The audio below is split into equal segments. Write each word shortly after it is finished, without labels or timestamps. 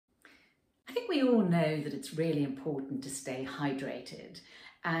we all know that it's really important to stay hydrated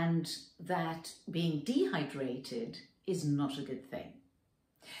and that being dehydrated is not a good thing.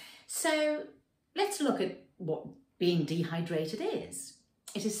 So let's look at what being dehydrated is.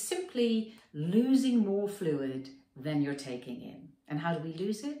 It is simply losing more fluid than you're taking in. And how do we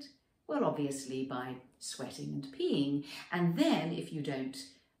lose it? Well, obviously by sweating and peeing. And then if you don't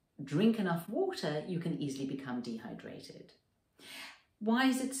drink enough water, you can easily become dehydrated. Why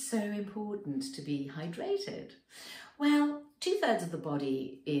is it so important to be hydrated? Well, 2/3 of the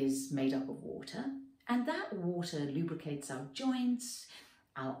body is made up of water, and that water lubricates our joints,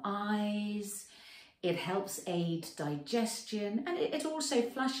 our eyes. It helps aid digestion, and it also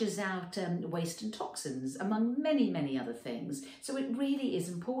flushes out waste and toxins, among many, many other things. So it really is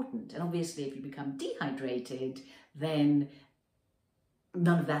important. And obviously, if you become dehydrated, then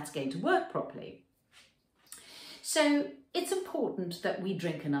none of that's going to work properly. So it's important that we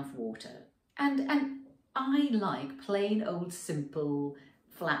drink enough water. And I like plain old simple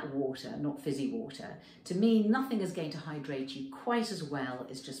flat water, not fizzy water. To me, nothing is going to hydrate you quite as well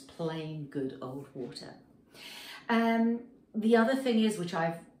as just plain good old water. The other thing is, which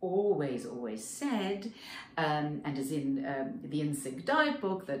I've always said, and is in the InSync diet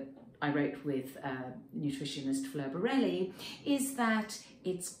book that I wrote with nutritionist Fleur Borelli, is that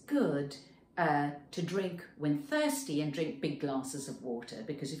it's good to drink when thirsty and drink big glasses of water,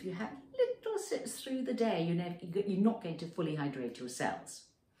 because if you have little sips through the day, you're not going to fully hydrate your cells.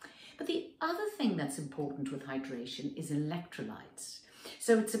 But the other thing that's important with hydration is electrolytes.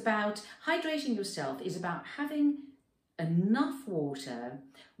 So it's about hydrating yourself is about having enough water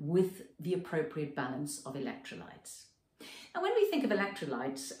with the appropriate balance of electrolytes. Now, when we think of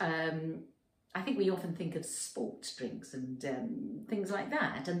electrolytes, I think we often think of sports drinks and things like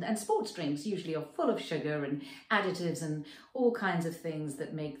that. And sports drinks usually are full of sugar and additives and all kinds of things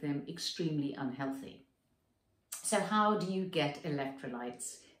that make them extremely unhealthy. So how do you get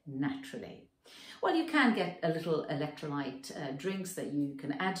electrolytes naturally? Well, you can get a little electrolyte drinks that you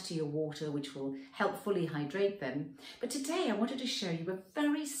can add to your water, which will help fully hydrate them. But today I wanted to show you a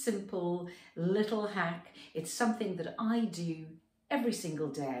very simple little hack. It's something that I do every single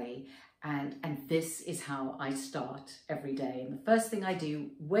day. And this is how I start every day. And the first thing I do,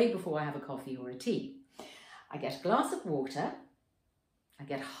 way before I have a coffee or a tea, I get a glass of water, I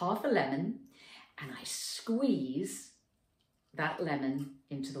get half a lemon, and I squeeze that lemon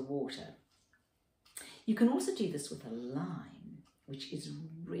into the water. You can also do this with a lime, which is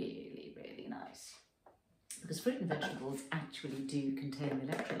really, really nice, because fruit and vegetables actually do contain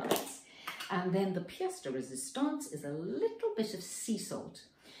electrolytes. And then the pièce de résistance is a little bit of sea salt.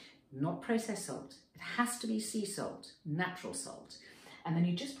 Not processed salt. It has to be sea salt, natural salt. And then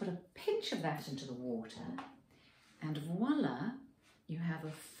you just put a pinch of that into the water, and voila, you have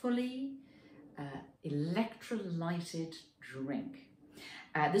a fully electrolyted drink.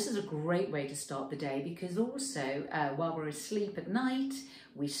 This is a great way to start the day, because also while we're asleep at night,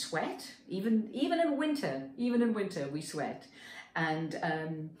 we sweat. Even in winter we sweat. And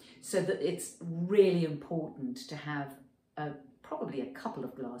so that it's really important to have probably a couple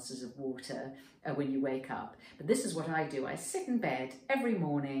of glasses of water when you wake up. But this is what I do. I sit in bed every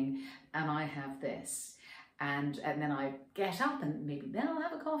morning and I have this. And then I get up and maybe then I'll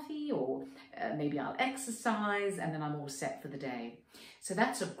have a coffee, or maybe I'll exercise, and then I'm all set for the day. So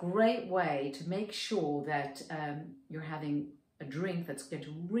that's a great way to make sure that you're having a drink that's going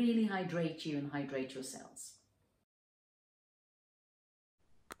to really hydrate you and hydrate your cells.